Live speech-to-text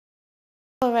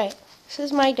This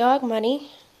is my dog,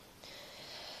 Money.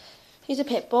 She's a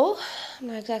pit bull. I'm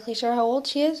not exactly sure how old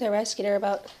she is. I rescued her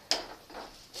about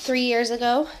 3 years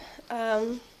ago.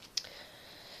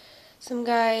 Some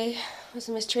guy was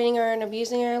mistreating her and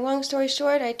abusing her. Long story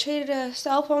short, I traded a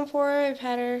cell phone for her. I've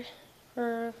had her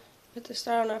for at the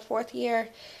start on our 4th year.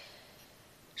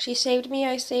 She saved me,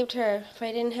 I saved her. If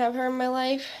I didn't have her in my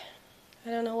life,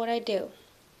 I don't know what I'd do.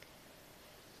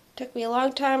 Took me a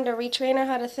long time to retrain her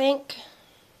how to think.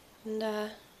 And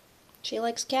she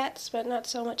likes cats, but not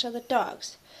so much other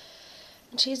dogs.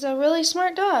 And she's a really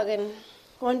smart dog. And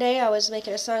one day I was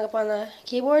making a song up on the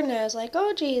keyboard, and I was like,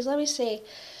 oh geez, let me see.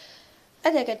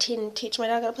 I think I can teach my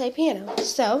dog how to play piano.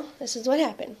 So, this is what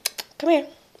happened. Come here.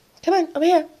 Come on, over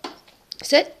here.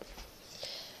 Sit.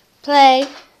 Play.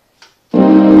 Play.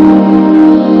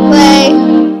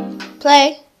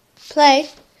 Play. Play.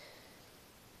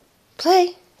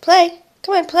 Play. Play.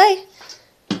 Come on, play.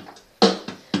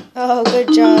 Oh,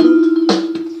 good job.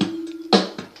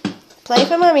 Play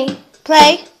for Mommy.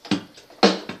 Play.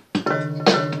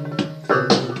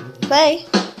 Play.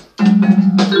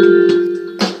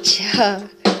 Good job.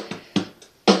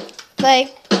 Play.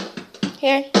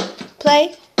 Here.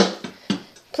 Play.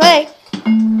 Play.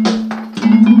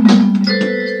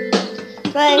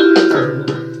 Play.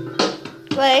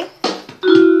 Play.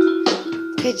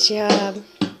 Good job.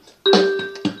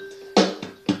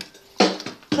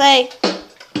 Play.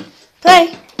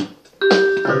 Play.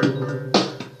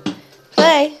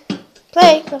 Play.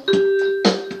 Play.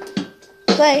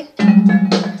 Play.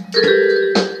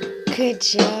 Good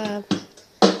job.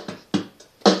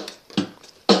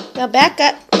 Now back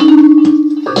up.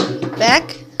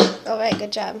 Back. All right,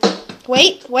 good job.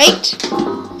 Wait, wait.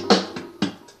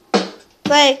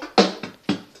 Play.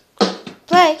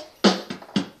 Play.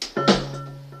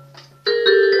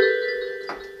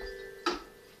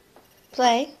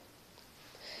 Play.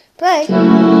 Play. Play.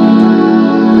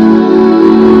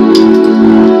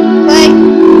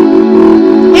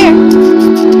 Here.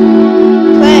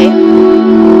 Play.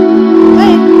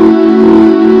 Play.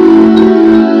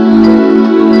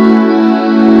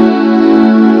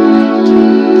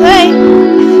 Play.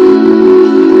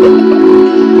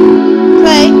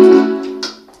 Play.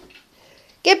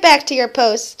 Get back to your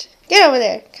post. Get over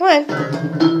there. Come on.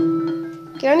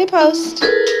 Get on your post.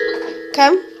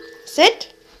 Come. Sit.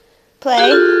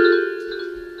 Play.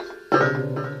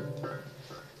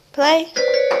 Play.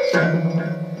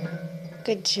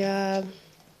 Good job.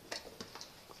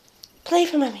 Play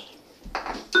for Mommy.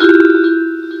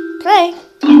 Play.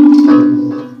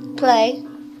 Play.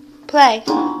 Play.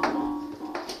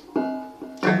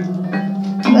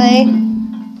 Play.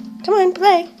 Come on,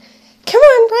 play. Come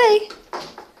on, play.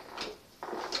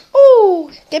 Oh,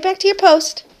 get back to your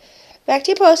post. Back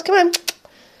to your post. Come on.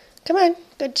 Come on.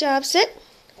 Good job. Sit.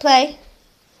 Play.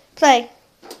 Play.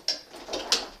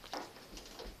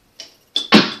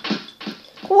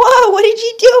 Whoa, what did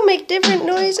you do? Make different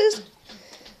noises?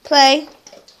 Play.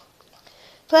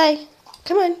 Play.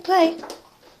 Come on, play.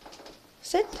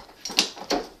 Sit.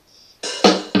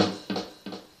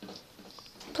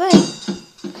 Play.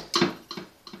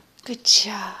 Good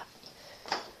job.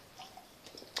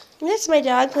 And that's my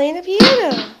dog playing the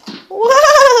piano.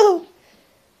 Whoa!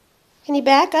 Can you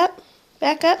back up?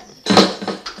 Back up.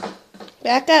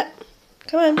 Back up.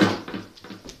 Come on.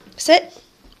 Sit.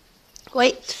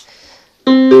 Wait.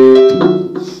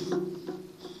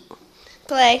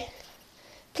 Play.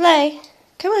 Play.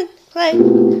 Come on. Play.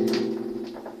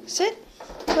 Sit.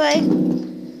 Play.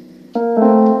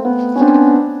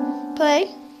 Play.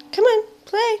 Come on.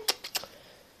 Play.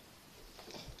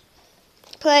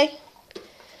 Play.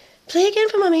 Play again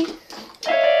for Mommy.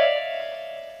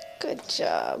 Good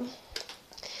job.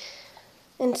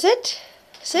 And sit.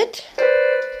 Sit.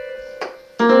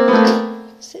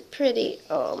 Sit pretty.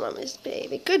 Oh, Mommy's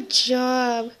baby. Good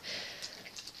job.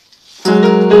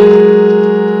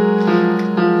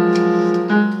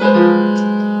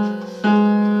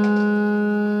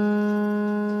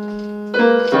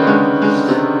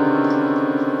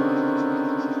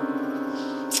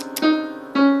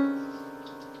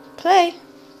 Play.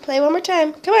 Play one more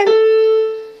time. Come on.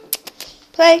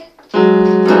 Play.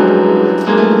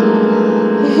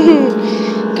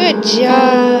 Good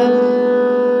job.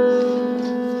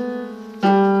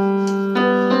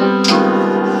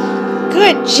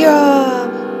 Good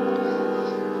job.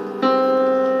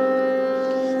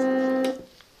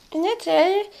 And that's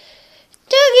it.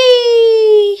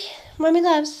 Doggy. Mommy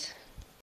loves.